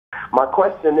My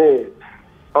question is,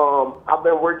 I've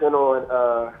been working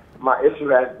on, my issue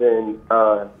has been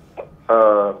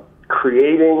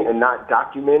creating and not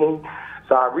documenting.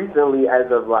 So I recently, as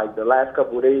of like the last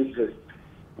couple of days, just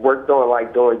worked on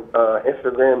like doing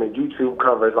Instagram and YouTube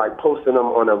covers, like posting them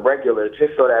on a regular,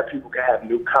 just so that people can have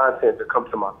new content to come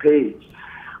to my page.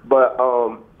 But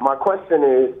my question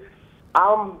is,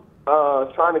 I'm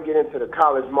trying to get into the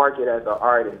college market as an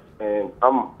artist, and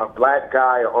I'm a black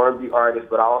guy, an R&B artist,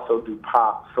 but I also do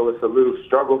pop, so it's a little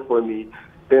struggle for me.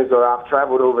 Since I've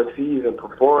traveled overseas and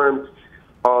performed,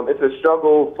 it's a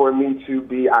struggle for me to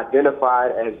be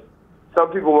identified as, some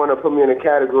people want to put me in a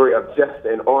category of just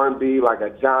an R&B, like a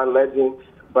John Legend,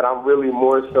 but I'm really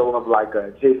more so of like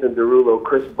a Jason Derulo,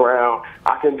 Chris Brown.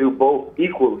 I can do both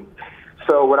equally.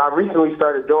 So what I recently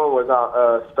started doing was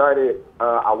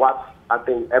I watched, I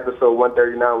think, episode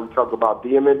 139, we talk about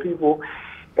DMing people,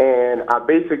 and I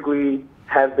basically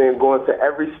have been going to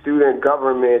every student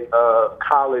government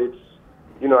college,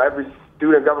 every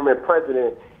student government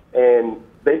president, and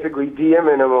basically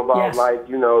DMing them about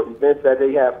events that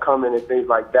they have coming and things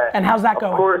like that. And how's that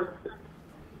going? Of course,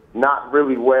 not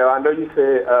really well. I know you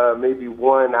said maybe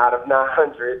 1 out of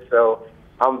 900, so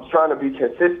I'm trying to be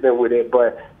consistent with it.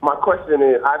 But my question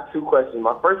is, I have two questions.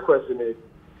 My first question is,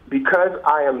 because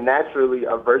I am naturally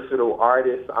a versatile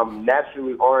artist, I'm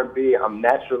naturally R&B, I'm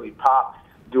naturally pop,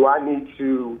 do I need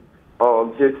to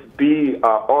just be an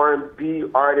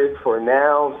R&B artist for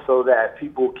now so that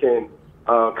people can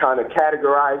kind of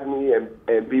categorize me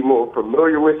and be more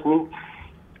familiar with me?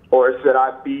 Or should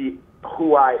I be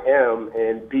who I am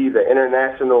and be the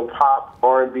international pop,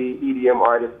 R&B, EDM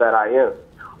artist that I am?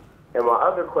 And my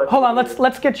other question... Hold on,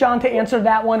 let's get John to answer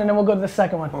that one, and then we'll go to the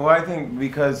second one. Well, I think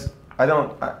because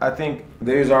I think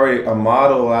there's already a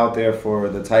model out there for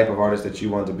the type of artist that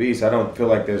you want to be, so I don't feel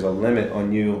like there's a limit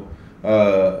on you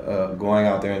going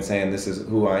out there and saying this is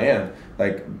who I am.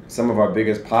 Like some of our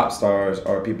biggest pop stars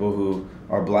are people who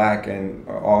are black and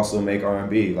also make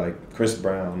R&B, like Chris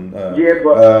Brown,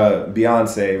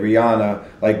 Beyonce, Rihanna.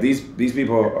 Like these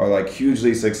people are like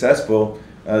hugely successful,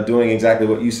 doing exactly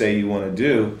what you say you want to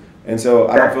do. And so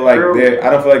I don't feel like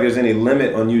there's any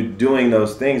limit on you doing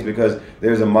those things, because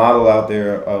there's a model out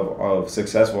there of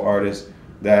successful artists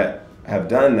that have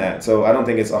done that. So I don't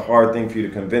think it's a hard thing for you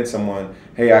to convince someone,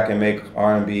 hey, I can make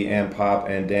R&B and pop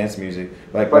and dance music.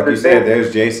 Like you said,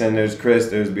 there's Jason, there's Chris,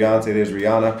 there's Beyonce, there's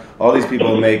Rihanna. All these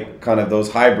people make kind of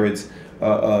those hybrids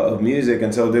of music,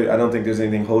 and so I don't think there's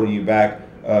anything holding you back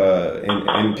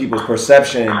in people's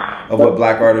perception of what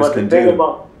black artists can do.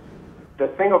 The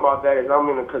thing about that is, I'm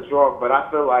going to cut you off, but I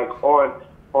feel like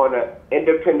on an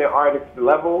independent artist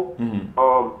level,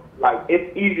 like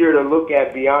it's easier to look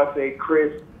at Beyonce,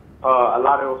 Chris, a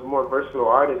lot of those more versatile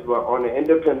artists, but on an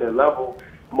independent level,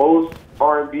 most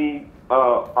R&B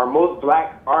or most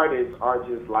black artists are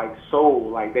just like soul,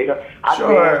 like they don't.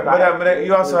 But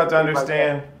you also have to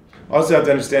understand.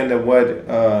 That what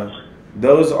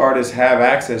those artists have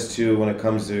access to when it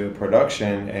comes to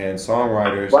production and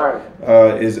songwriters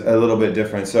is a little bit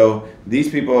different. So these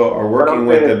people are working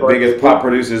with the biggest pop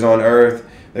producers on earth.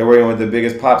 They're working with the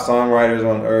biggest pop songwriters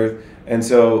on earth, and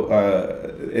so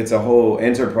it's a whole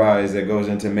enterprise that goes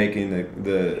into making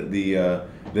the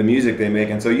music they make.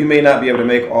 And so you may not be able to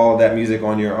make all of that music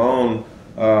on your own.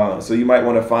 So you might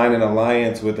want to find an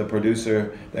alliance with a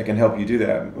producer that can help you do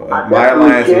that.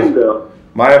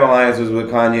 My alliance was with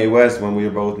Kanye West when we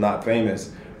were both not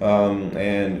famous, and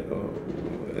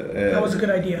that was a good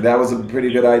idea. That was a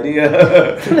pretty good idea.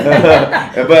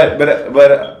 but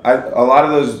a lot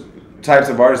of those types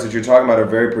of artists that you're talking about are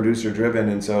very producer driven,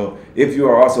 and so if you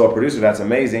are also a producer, that's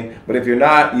amazing. But if you're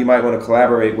not, you might want to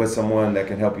collaborate with someone that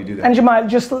can help you do that. And Jemai,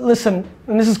 just listen,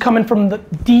 and this is coming from the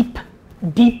deep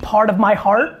part of my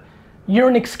heart. You're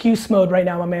in excuse mode right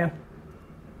now, my man.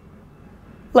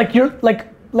 Like you're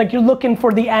looking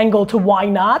for the angle to why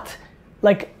not.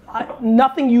 Like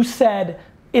nothing you said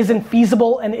isn't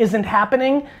feasible and isn't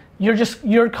happening.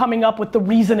 You're coming up with the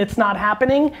reason it's not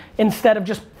happening instead of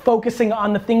just focusing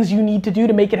on the things you need to do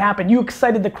to make it happen. You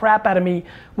excited the crap out of me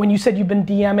when you said you've been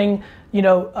DMing,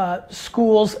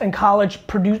 schools and college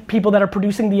people that are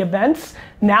producing the events.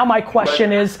 Now my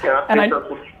question is,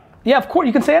 yeah, of course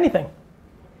you can say anything.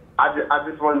 I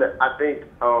just wanted to,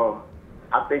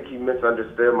 I think he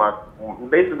misunderstood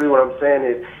basically what I'm saying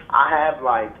is, I have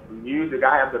like music,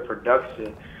 I have the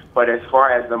production, but as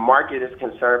far as the market is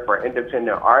concerned for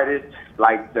independent artists,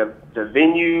 like the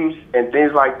venues and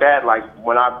things like that, like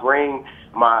when I bring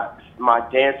my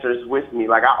dancers with me,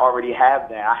 like I already have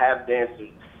that. I have dancers.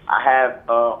 I have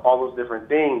all those different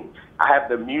things. I have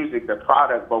the music, the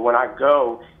product, but when I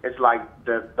go, it's like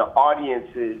the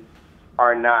audiences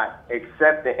are not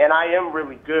accepting. And I am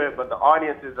really good, but the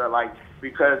audiences are like,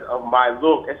 because of my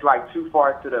look, it's like too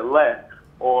far to the left.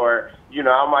 Or, you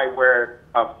know, I might wear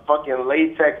a fucking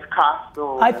latex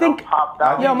costume. I think,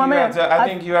 yo, my man. I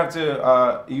think you have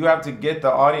to get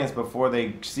the audience before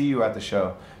they see you at the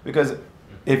show. Because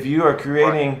if you are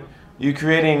creating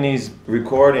these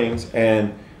recordings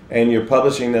and you're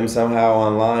publishing them somehow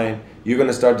online, you're going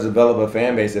to start to develop a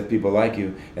fan base if people like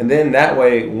you. And then that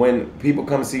way, when people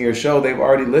come see your show, they've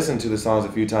already listened to the songs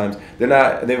a few times. They've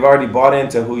already bought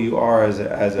into who you are as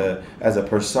a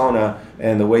persona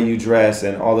and the way you dress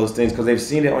and all those things, because they've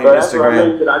seen it on your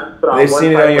Instagram. They've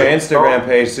seen it on your Instagram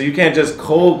page. So you can't just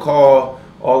cold call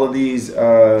all of these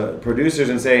producers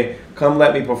and say, come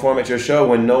let me perform at your show,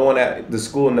 when no one at the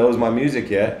school knows my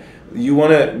music yet. You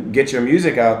want to get your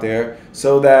music out there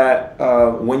so that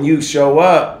when you show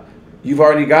up, you've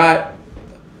already got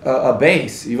a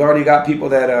base. You've already got people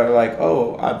that are like,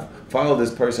 oh, I've followed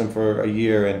this person for a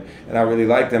year and I really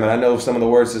like them and I know some of the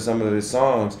words to some of his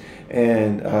songs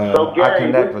and so Gary, I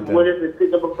connect with them. What is it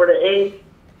pick up for the age?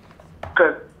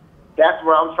 Because that's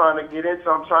where I'm trying to get into.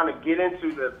 I'm trying to get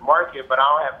into the market, but I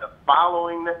don't have the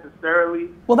following necessarily.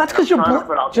 Well, that's because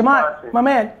Jemai, my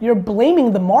man, you're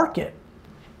blaming the market.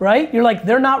 Right? You're like,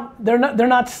 they're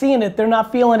not seeing it, they're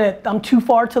not feeling it, I'm too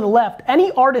far to the left.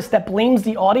 Any artist that blames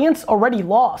the audience already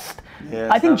lost. Yeah,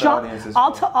 I think, John,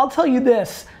 I'll tell you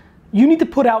this, you need to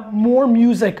put out more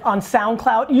music on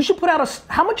SoundCloud. You should put out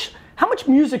how much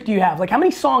music do you have? Like, how many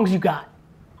songs you got?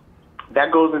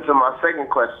 That goes into my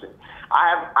second question.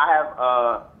 I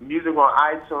have music on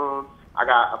iTunes. I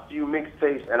got a few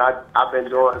mixtapes, and I've been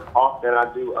doing often.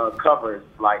 I do covers,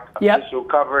 like official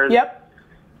covers. Yep.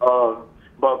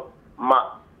 But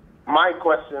my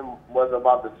question was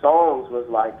about the songs. Was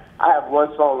like, I have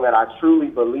one song that I truly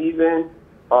believe in,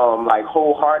 like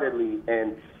wholeheartedly,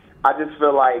 and I just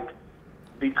feel like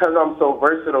because I'm so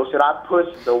versatile, should I push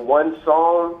the one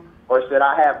song or should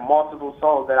I have multiple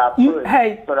songs that I push?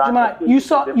 Hey, so Jemai,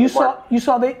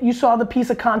 you saw the piece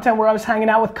of content where I was hanging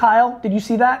out with Kyle. Did you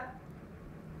see that?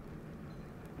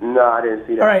 No, I didn't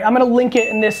see that. All right, I'm gonna link it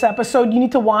in this episode. You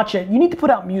need to watch it. You need to put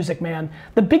out music, man.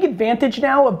 The big advantage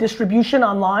now of distribution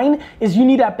online is you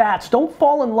need at-bats. Don't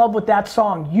fall in love with that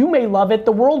song. You may love it,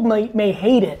 the world may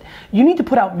hate it. You need to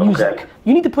put out music. Okay.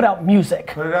 You need to put out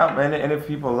music. Put it out, man, and if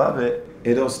people love it,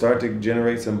 it'll start to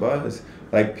generate some buzz.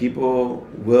 Like, people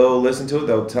will listen to it,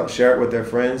 they'll share it with their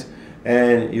friends,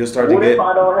 and you'll start to get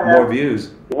more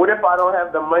views. What if I don't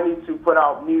have the money to put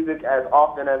out music as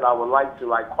often as I would like to,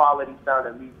 like quality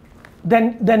sounding music?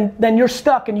 Then you're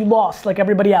stuck and you lost like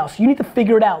everybody else. You need to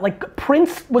figure it out. Like,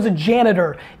 Prince was a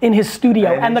janitor in his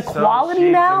studio, and the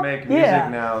quality now, to make music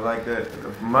now, like the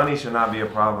money should not be a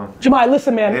problem. Jemai,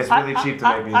 listen, man. It's really cheap to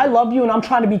make music. I love you, and I'm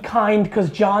trying to be kind because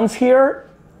John's here.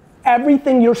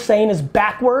 Everything you're saying is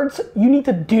backwards. You need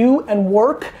to do and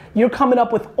work. You're coming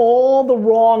up with all the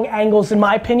wrong angles, in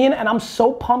my opinion, and I'm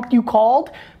so pumped you called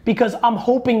because I'm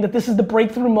hoping that this is the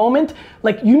breakthrough moment.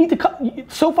 Like, you need to,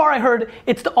 so far I heard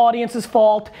it's the audience's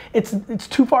fault, it's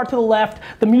too far to the left,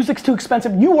 the music's too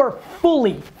expensive. You are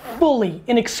fully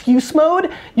in excuse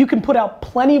mode. You can put out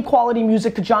plenty of quality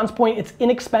music. To John's point, it's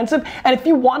inexpensive, and if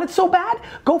you want it so bad,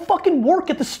 go fucking work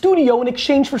at the studio in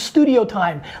exchange for studio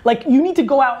time. Like, you need to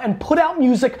go out and put out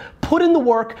music, put in the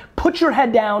work, put your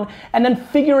head down, and then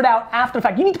figure it out after the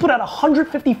fact. You need to put out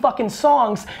 150 fucking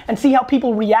songs and see how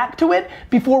people react to it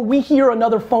before we hear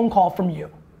another phone call from you.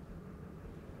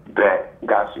 Bet.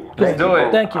 Got you. Let's do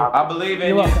it. Thank you. I believe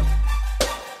in You're you. welcome.